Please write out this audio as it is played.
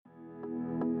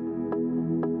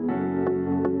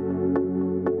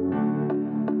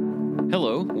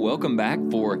Welcome back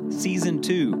for Season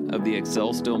 2 of the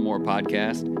Excel Still More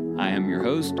podcast. I am your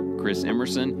host, Chris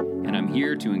Emerson, and I'm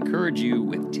here to encourage you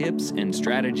with tips and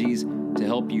strategies to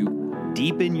help you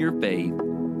deepen your faith,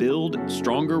 build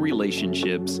stronger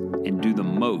relationships, and do the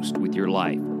most with your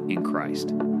life in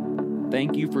Christ.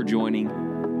 Thank you for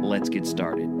joining. Let's get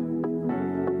started.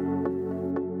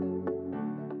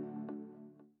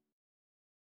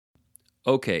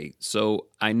 Okay, so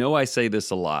I know I say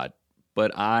this a lot,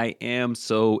 but I am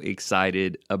so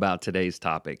excited about today's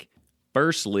topic.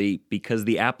 Firstly, because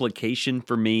the application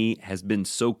for me has been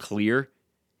so clear,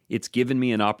 it's given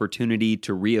me an opportunity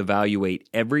to reevaluate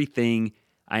everything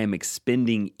I am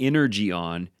expending energy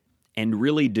on and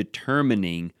really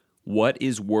determining what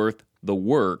is worth the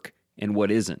work and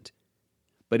what isn't.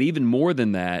 But even more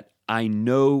than that, I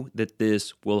know that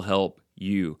this will help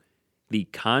you. The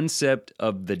concept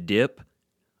of the dip,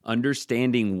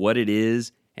 understanding what it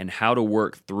is and how to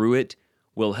work through it,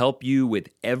 will help you with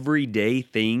everyday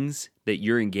things that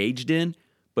you're engaged in,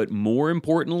 but more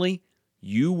importantly,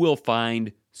 you will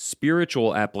find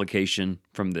spiritual application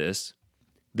from this.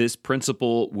 This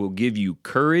principle will give you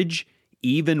courage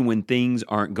even when things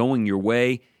aren't going your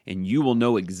way, and you will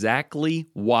know exactly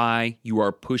why you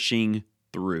are pushing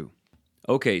through.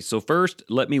 Okay, so first,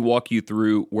 let me walk you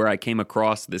through where I came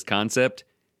across this concept.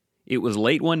 It was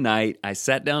late one night, I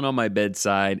sat down on my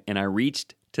bedside, and I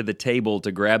reached to the table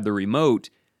to grab the remote,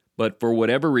 but for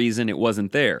whatever reason, it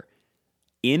wasn't there.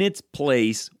 In its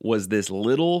place was this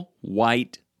little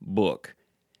white book,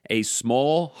 a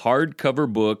small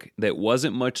hardcover book that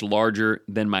wasn't much larger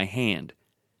than my hand.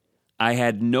 I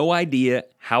had no idea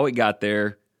how it got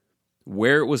there,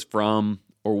 where it was from,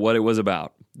 or what it was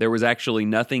about. There was actually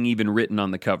nothing even written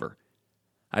on the cover.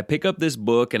 I pick up this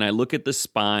book and I look at the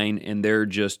spine, and there are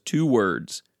just two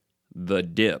words, the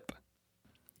dip.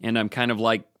 And I'm kind of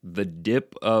like, the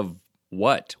dip of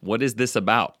what? What is this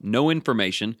about? No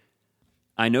information.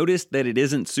 I noticed that it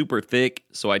isn't super thick,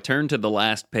 so I turn to the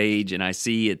last page and I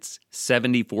see it's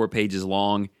 74 pages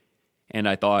long. And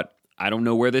I thought, I don't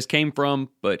know where this came from,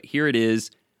 but here it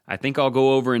is. I think I'll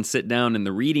go over and sit down in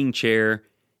the reading chair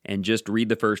and just read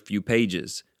the first few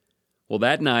pages. Well,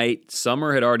 that night,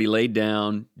 Summer had already laid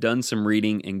down, done some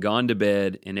reading, and gone to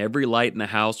bed, and every light in the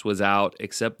house was out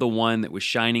except the one that was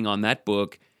shining on that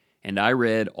book, and I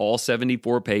read all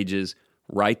 74 pages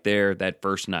right there that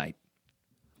first night.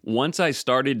 Once I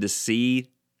started to see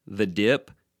the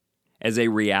dip as a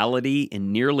reality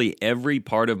in nearly every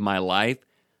part of my life,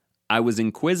 I was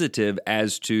inquisitive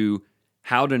as to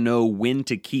how to know when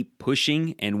to keep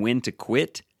pushing and when to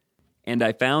quit, and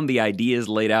I found the ideas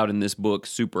laid out in this book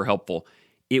super helpful.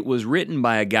 It was written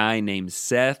by a guy named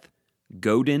Seth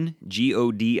Godin,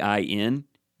 Godin.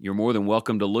 You're more than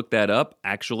welcome to look that up.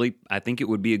 Actually, I think it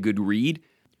would be a good read.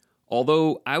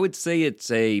 Although I would say it's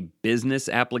a business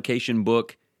application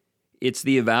book, it's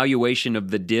the evaluation of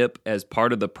the dip as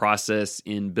part of the process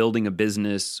in building a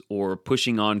business or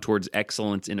pushing on towards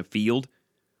excellence in a field,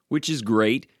 which is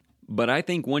great. But I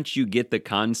think once you get the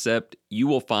concept, you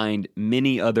will find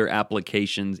many other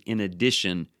applications in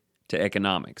addition to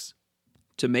economics.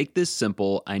 To make this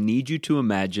simple, I need you to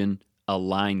imagine a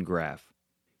line graph.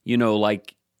 You know,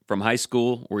 like from high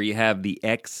school where you have the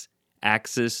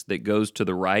x-axis that goes to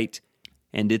the right,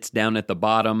 and it's down at the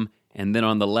bottom, and then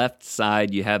on the left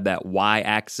side you have that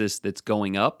y-axis that's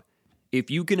going up. If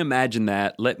you can imagine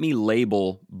that, let me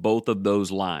label both of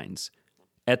those lines.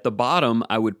 At the bottom,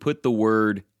 I would put the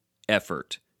word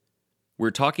effort.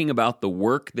 We're talking about the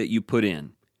work that you put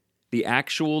in, the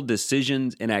actual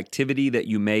decisions and activity that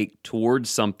you make towards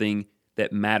something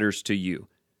that matters to you.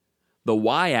 The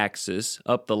y-axis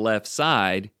up the left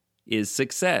side is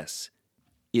success.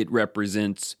 It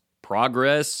represents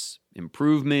progress,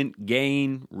 improvement,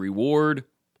 gain, reward,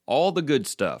 all the good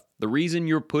stuff. The reason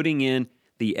you're putting in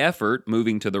the effort,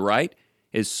 moving to the right,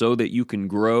 is so that you can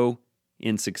grow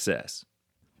in success.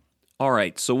 All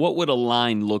right, so what would a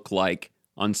line look like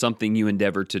on something you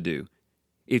endeavor to do?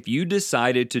 If you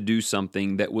decided to do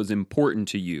something that was important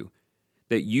to you,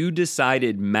 that you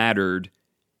decided mattered,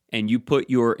 and you put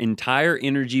your entire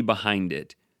energy behind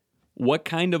it, what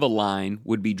kind of a line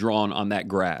would be drawn on that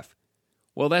graph?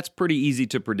 Well, that's pretty easy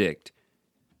to predict.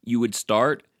 You would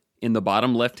start in the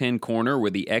bottom left-hand corner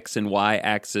where the X and Y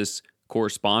axis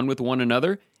correspond with one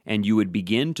another, and you would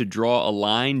begin to draw a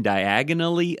line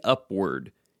diagonally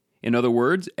upward. In other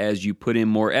words, as you put in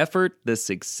more effort, the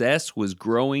success was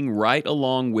growing right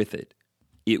along with it.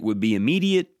 It would be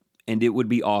immediate, and it would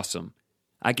be awesome.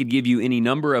 I could give you any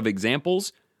number of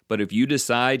examples, but if you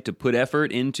decide to put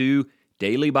effort into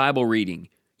daily Bible reading,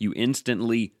 you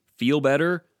instantly feel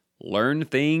better, learn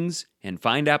things, and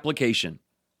find application.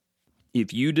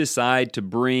 If you decide to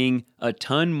bring a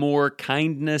ton more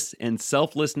kindness and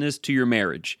selflessness to your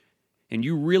marriage, and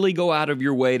you really go out of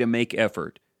your way to make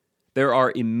effort, there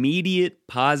are immediate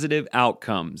positive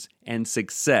outcomes and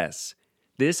success.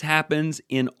 This happens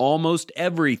in almost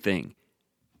everything.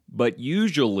 But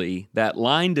usually, that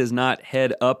line does not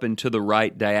head up and to the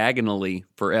right diagonally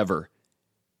forever.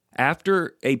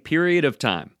 After a period of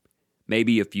time,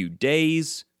 maybe a few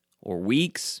days or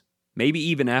weeks, maybe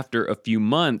even after a few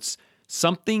months,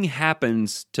 something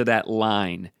happens to that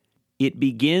line. It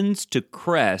begins to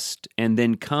crest and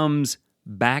then comes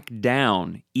back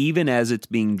down, even as it's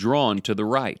being drawn to the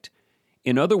right.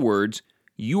 In other words,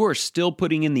 you are still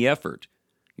putting in the effort.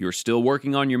 You're still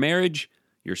working on your marriage.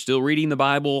 You're still reading the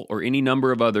Bible or any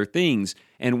number of other things.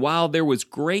 And while there was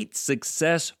great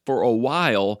success for a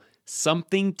while,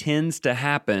 something tends to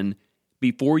happen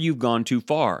before you've gone too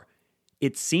far.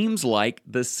 It seems like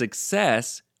the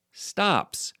success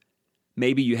stops.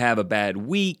 Maybe you have a bad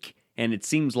week and it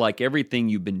seems like everything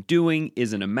you've been doing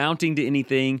isn't amounting to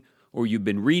anything, or you've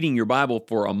been reading your Bible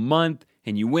for a month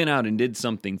and you went out and did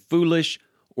something foolish,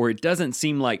 or it doesn't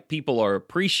seem like people are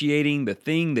appreciating the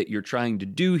thing that you're trying to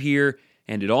do here,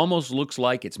 and it almost looks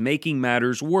like it's making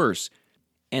matters worse.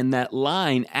 And that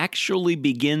line actually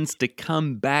begins to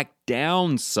come back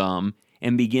down some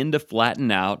and begin to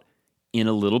flatten out in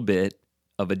a little bit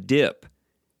of a dip.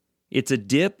 It's a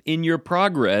dip in your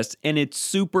progress, and it's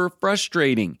super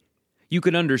frustrating. You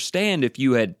could understand if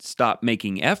you had stopped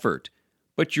making effort,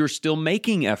 but you're still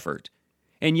making effort.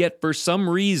 And yet for some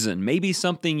reason, maybe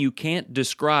something you can't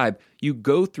describe, you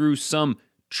go through some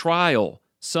trial,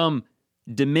 some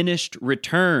diminished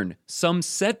return, some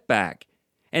setback.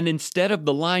 And instead of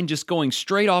the line just going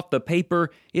straight off the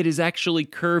paper, it is actually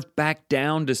curved back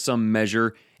down to some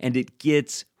measure, and it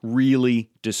gets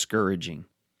really discouraging.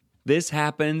 This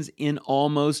happens in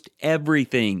almost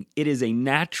everything. It is a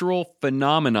natural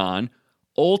phenomenon.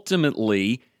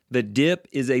 Ultimately, the dip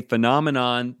is a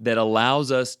phenomenon that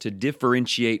allows us to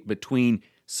differentiate between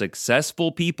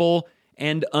successful people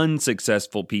and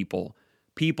unsuccessful people.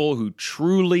 People who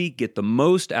truly get the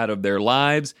most out of their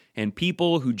lives and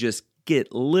people who just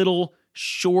get little,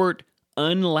 short,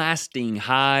 unlasting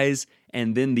highs,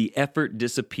 and then the effort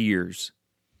disappears.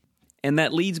 And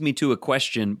that leads me to a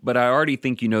question, but I already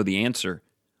think you know the answer.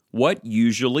 What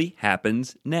usually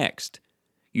happens next?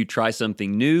 You try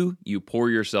something new, you pour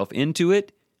yourself into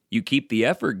it, you keep the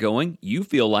effort going, you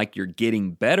feel like you're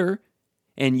getting better,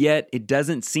 and yet it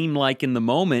doesn't seem like in the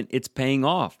moment it's paying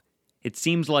off. It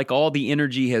seems like all the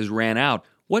energy has ran out.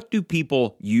 What do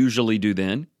people usually do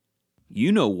then?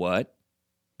 You know what?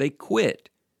 They quit.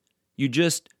 You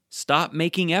just stop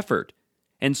making effort.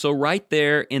 And so right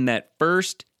there in that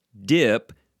first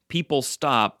dip, people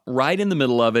stop right in the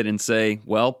middle of it and say,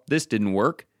 well, this didn't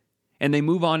work, and they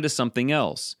move on to something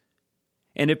else.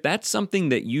 And if that's something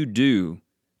that you do,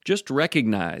 just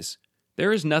recognize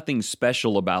there is nothing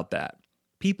special about that.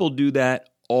 People do that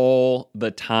all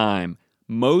the time.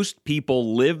 Most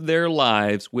people live their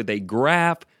lives with a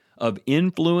graph of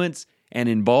influence and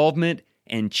involvement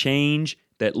and change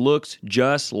that looks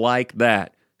just like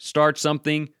that. Start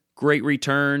something, great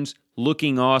returns,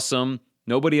 looking awesome,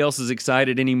 nobody else is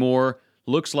excited anymore,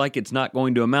 looks like it's not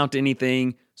going to amount to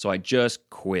anything, so I just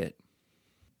quit.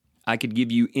 I could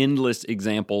give you endless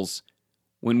examples.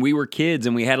 When we were kids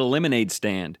and we had a lemonade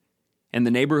stand, and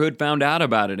the neighborhood found out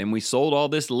about it, and we sold all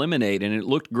this lemonade, and it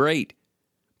looked great.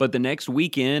 But the next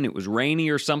weekend, it was rainy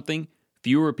or something,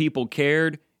 fewer people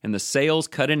cared, and the sales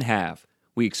cut in half.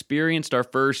 We experienced our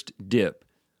first dip.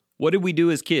 What did we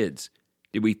do as kids?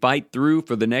 Did we fight through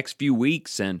for the next few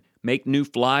weeks and make new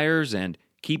flyers and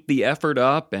keep the effort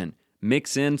up and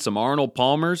mix in some Arnold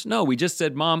Palmers? No, we just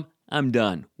said, Mom, I'm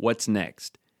done. What's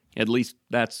next? At least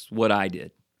that's what I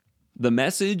did. The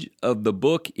message of the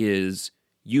book is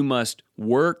you must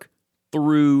work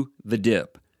through the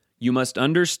dip. You must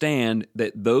understand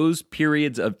that those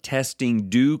periods of testing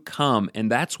do come, and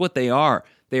that's what they are.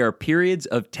 They are periods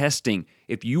of testing.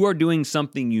 If you are doing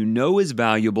something you know is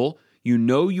valuable, you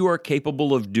know you are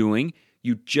capable of doing,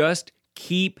 you just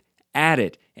keep at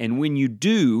it. And when you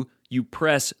do, you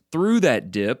press through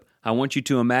that dip. I want you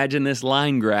to imagine this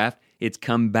line graph. It's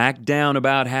come back down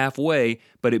about halfway,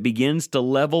 but it begins to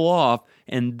level off,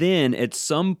 and then at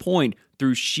some point,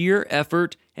 through sheer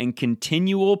effort and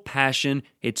continual passion,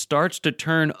 it starts to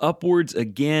turn upwards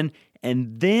again,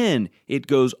 and then it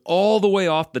goes all the way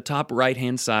off the top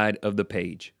right-hand side of the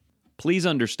page. Please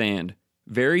understand,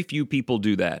 very few people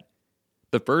do that.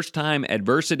 The first time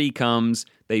adversity comes,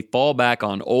 they fall back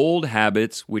on old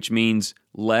habits, which means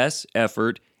less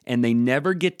effort, and they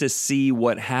never get to see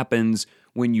what happens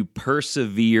when you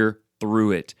persevere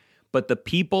through it. But the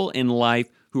people in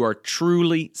life who are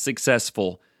truly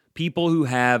successful, people who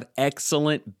have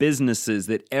excellent businesses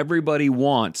that everybody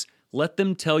wants, let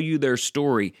them tell you their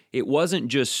story. It wasn't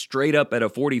just straight up at a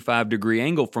 45-degree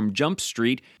angle from Jump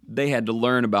Street. They had to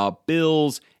learn about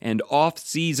bills and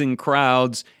off-season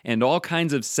crowds and all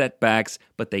kinds of setbacks,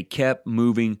 but they kept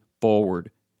moving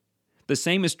forward. The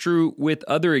same is true with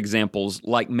other examples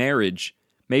like marriage.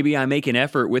 Maybe I make an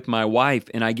effort with my wife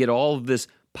and I get all of this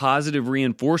positive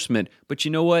reinforcement, but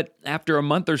you know what? After a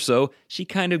month or so, she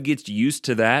kind of gets used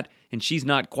to that and she's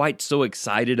not quite so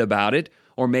excited about it.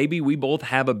 Or maybe we both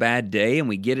have a bad day and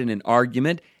we get in an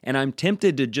argument and I'm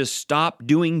tempted to just stop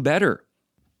doing better.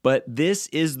 But this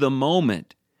is the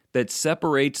moment that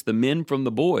separates the men from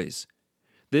the boys.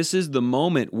 This is the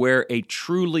moment where a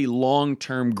truly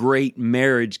long-term great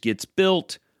marriage gets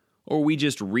built, or we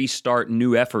just restart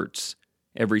new efforts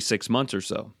every 6 months or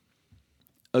so.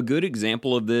 A good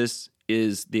example of this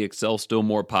is the Excel Still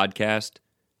More podcast.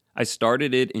 I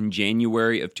started it in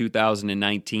January of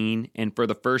 2019, and for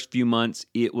the first few months,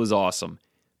 it was awesome.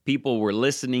 People were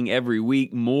listening every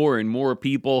week, more and more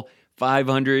people,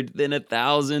 500, then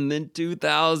 1,000, then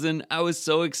 2,000. I was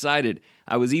so excited.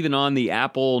 I was even on the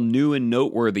Apple New and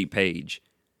Noteworthy page.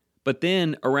 But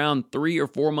then, around 3 or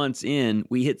 4 months in,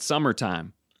 we hit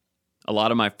summertime. A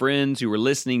lot of my friends who were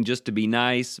listening just to be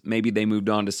nice, maybe they moved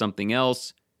on to something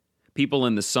else. People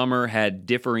in the summer had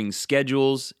differing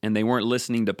schedules and they weren't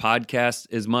listening to podcasts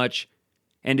as much.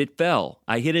 And it fell.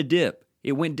 I hit a dip.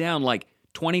 It went down like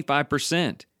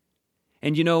 25%.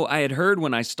 And you know, I had heard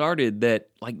when I started that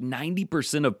like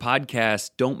 90% of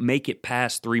podcasts don't make it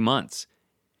past 3 months.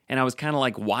 And I was kind of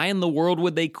like, why in the world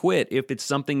would they quit if it's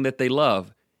something that they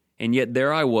love? And yet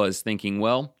there I was thinking,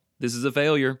 well, this is a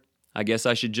failure. I guess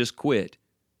I should just quit.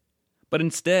 But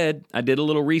instead, I did a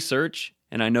little research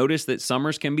and I noticed that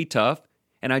summers can be tough,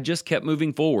 and I just kept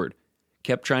moving forward,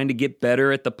 kept trying to get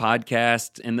better at the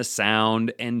podcast and the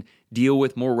sound and deal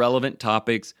with more relevant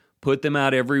topics, put them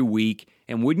out every week,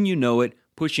 and wouldn't you know it,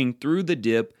 pushing through the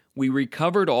dip, we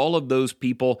recovered all of those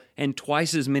people and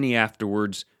twice as many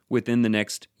afterwards within the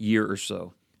next year or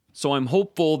so. So I'm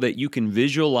hopeful that you can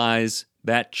visualize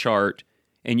that chart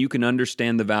and you can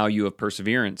understand the value of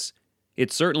perseverance.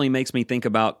 It certainly makes me think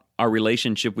about our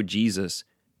relationship with Jesus.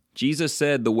 Jesus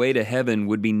said the way to heaven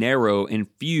would be narrow and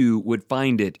few would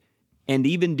find it. And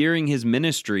even during his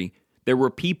ministry, there were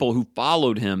people who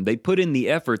followed him. They put in the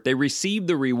effort. They received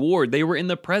the reward. They were in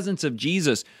the presence of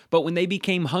Jesus. But when they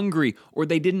became hungry or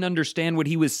they didn't understand what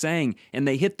he was saying and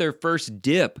they hit their first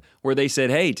dip where they said,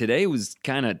 hey, today was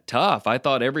kind of tough. I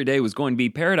thought every day was going to be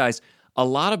paradise. A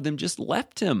lot of them just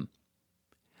left him.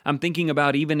 I'm thinking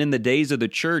about even in the days of the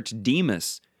church,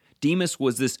 Demas. Demas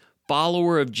was this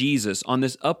follower of Jesus on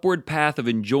this upward path of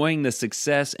enjoying the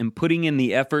success and putting in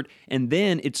the effort, and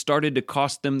then it started to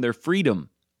cost them their freedom.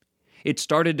 It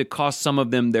started to cost some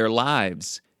of them their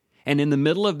lives. And in the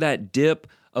middle of that dip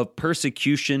of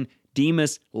persecution,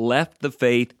 Demas left the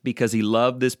faith because he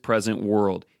loved this present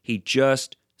world. He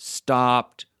just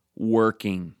stopped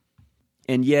working.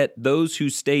 And yet those who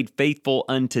stayed faithful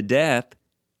unto death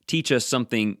teach us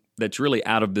something that's really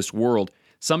out of this world.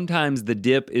 Sometimes the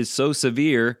dip is so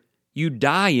severe, you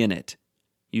die in it.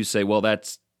 You say, well,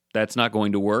 that's not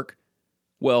going to work.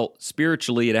 Well,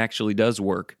 spiritually, it actually does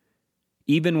work.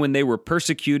 Even when they were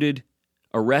persecuted,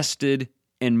 arrested,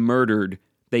 and murdered,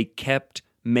 they kept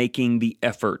making the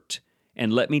effort.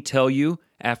 And let me tell you,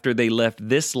 after they left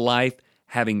this life,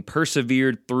 having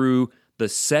persevered through the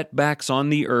setbacks on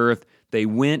the earth, they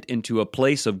went into a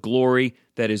place of glory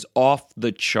that is off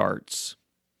the charts.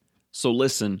 So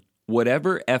listen,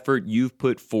 whatever effort you've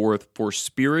put forth for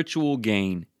spiritual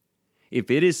gain, if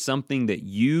it is something that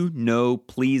you know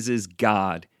pleases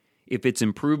God, if it's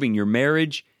improving your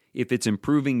marriage, if it's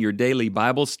improving your daily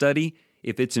Bible study,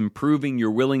 if it's improving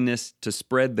your willingness to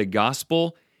spread the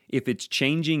gospel, if it's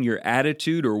changing your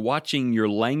attitude or watching your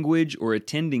language or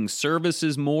attending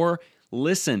services more,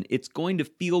 listen, it's going to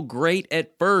feel great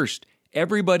at first.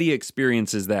 Everybody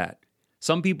experiences that.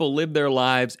 Some people live their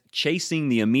lives chasing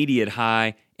the immediate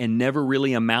high and never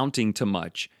really amounting to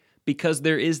much because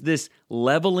there is this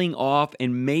leveling off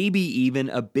and maybe even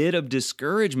a bit of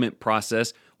discouragement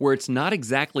process where it's not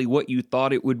exactly what you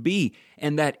thought it would be,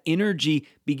 and that energy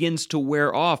begins to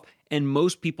wear off and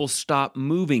most people stop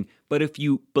moving. But if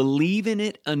you believe in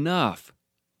it enough,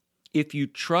 if you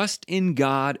trust in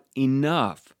God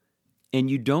enough, and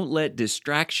you don't let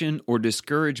distraction or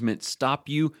discouragement stop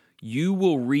you, you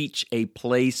will reach a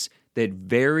place that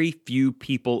very few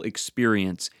people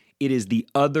experience. It is the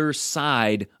other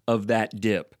side of that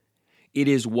dip. It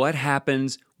is what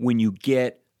happens when you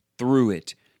get through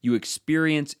it. You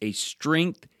experience a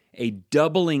strength a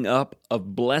doubling up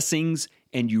of blessings,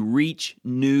 and you reach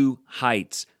new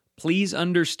heights. Please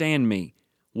understand me.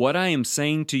 What I am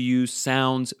saying to you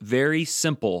sounds very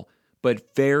simple,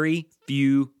 but very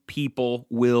few people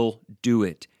will do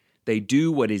it. They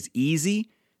do what is easy,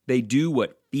 they do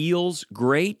what feels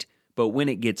great, but when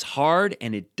it gets hard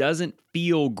and it doesn't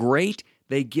feel great,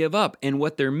 they give up. And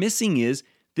what they're missing is,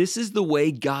 this is the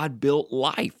way God built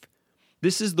life.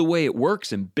 This is the way it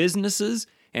works in businesses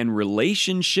and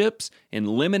relationships and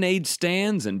lemonade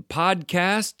stands and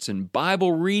podcasts and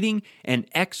Bible reading and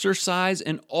exercise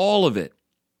and all of it.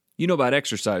 You know about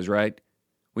exercise, right?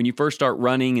 When you first start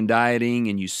running and dieting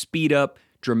and you speed up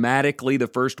dramatically the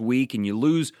first week and you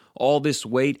lose all this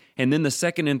weight, and then the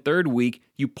second and third week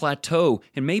you plateau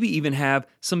and maybe even have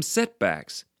some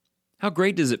setbacks. How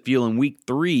great does it feel in week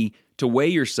 3 to weigh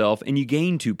yourself and you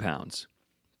gain 2 pounds?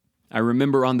 I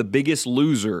remember on The Biggest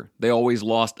Loser, they always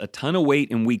lost a ton of weight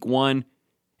in week 1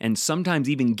 and sometimes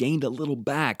even gained a little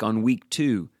back on week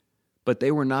 2, but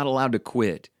they were not allowed to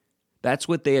quit. That's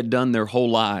what they had done their whole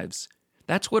lives.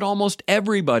 That's what almost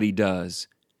everybody does.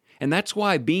 And that's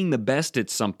why being the best at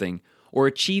something, or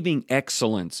achieving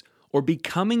excellence, or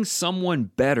becoming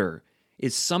someone better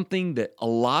is something that a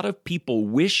lot of people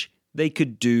wish they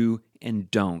could do and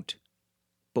don't.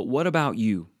 But what about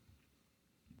you?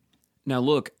 Now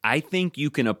look, I think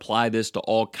you can apply this to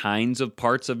all kinds of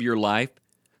parts of your life,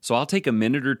 so I'll take a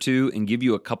minute or two and give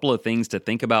you a couple of things to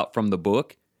think about from the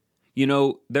book. You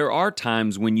know, there are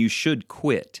times when you should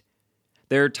quit.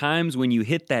 There are times when you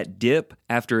hit that dip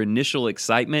after initial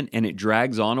excitement and it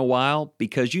drags on a while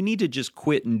because you need to just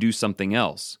quit and do something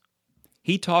else.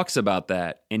 He talks about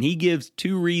that, and he gives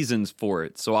 2 reasons for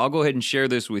it, so I'll go ahead and share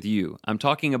this with you. I'm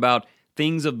talking about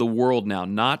things of the world now,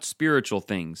 not spiritual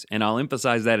things, and I'll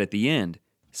emphasize that at the end.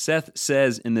 Seth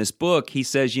says in this book, he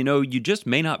says, you just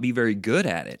may not be very good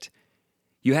at it.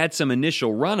 You had some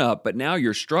initial run-up, but now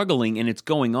you're struggling and it's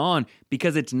going on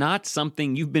because it's not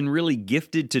something you've been really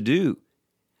gifted to do.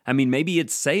 I mean, maybe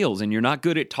it's sales and you're not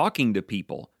good at talking to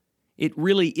people. It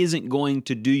really isn't going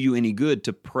to do you any good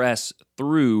to press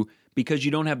through because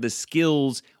you don't have the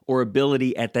skills or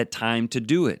ability at that time to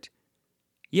do it.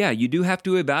 Yeah, you do have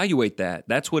to evaluate that.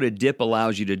 That's what a dip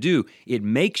allows you to do. It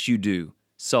makes you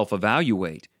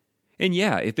self-evaluate. And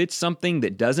yeah, if it's something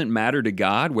that doesn't matter to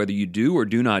God, whether you do or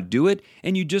do not do it,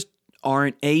 and you just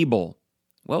aren't able,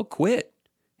 well, quit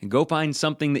and go find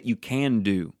something that you can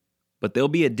do. But there'll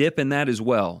be a dip in that as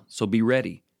well, so be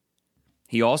ready.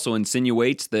 He also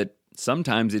insinuates that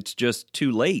sometimes it's just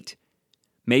too late.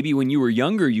 Maybe when you were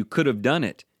younger, you could have done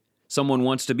it. Someone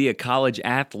wants to be a college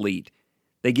athlete.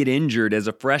 They get injured as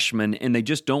a freshman and they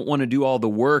just don't want to do all the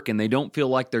work and they don't feel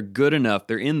like they're good enough.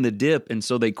 They're in the dip and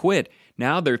so they quit.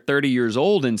 Now they're 30 years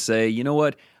old and say, you know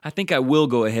what, I think I will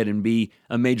go ahead and be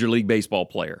a Major League Baseball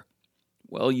player.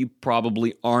 Well, you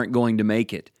probably aren't going to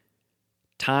make it.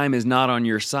 Time is not on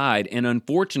your side, and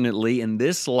unfortunately, in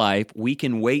this life, we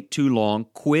can wait too long,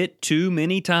 quit too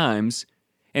many times,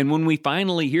 and when we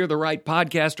finally hear the right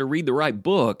podcast or read the right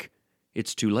book,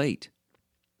 it's too late.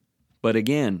 But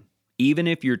again, even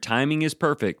if your timing is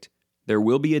perfect, there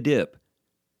will be a dip,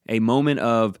 a moment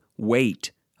of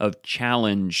wait, of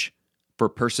challenge, for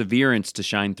perseverance to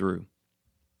shine through.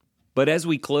 But as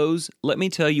we close, let me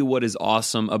tell you what is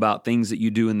awesome about things that you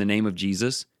do in the name of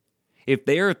Jesus. If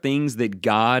they are things that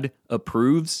God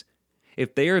approves,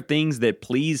 if they are things that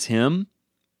please Him,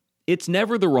 it's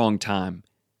never the wrong time.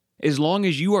 As long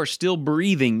as you are still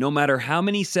breathing, no matter how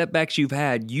many setbacks you've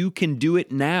had, you can do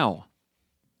it now.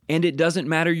 And it doesn't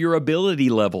matter your ability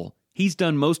level. He's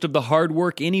done most of the hard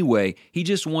work anyway. He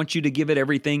just wants you to give it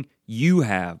everything you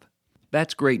have.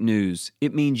 That's great news.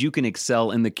 It means you can excel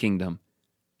in the kingdom.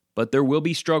 But there will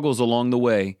be struggles along the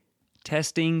way,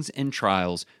 testings and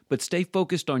trials, but stay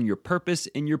focused on your purpose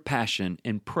and your passion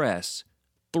and press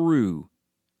through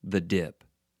the dip.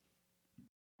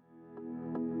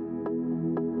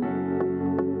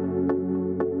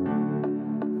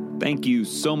 Thank you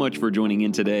so much for joining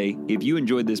in today. If you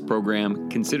enjoyed this program,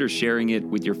 consider sharing it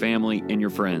with your family and your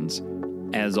friends.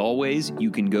 As always,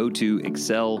 you can go to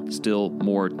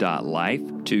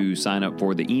excelstillmore.life to sign up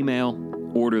for the email,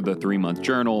 order the 3-month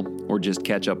journal, or just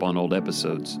catch up on old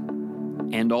episodes.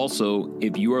 And also,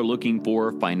 if you are looking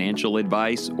for financial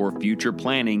advice or future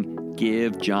planning,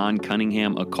 give John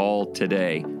Cunningham a call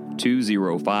today,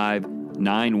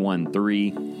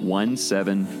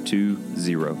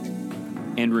 205-913-1720.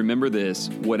 And remember this,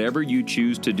 whatever you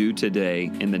choose to do today,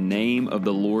 in the name of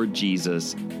the Lord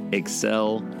Jesus,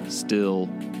 excel still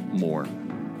more.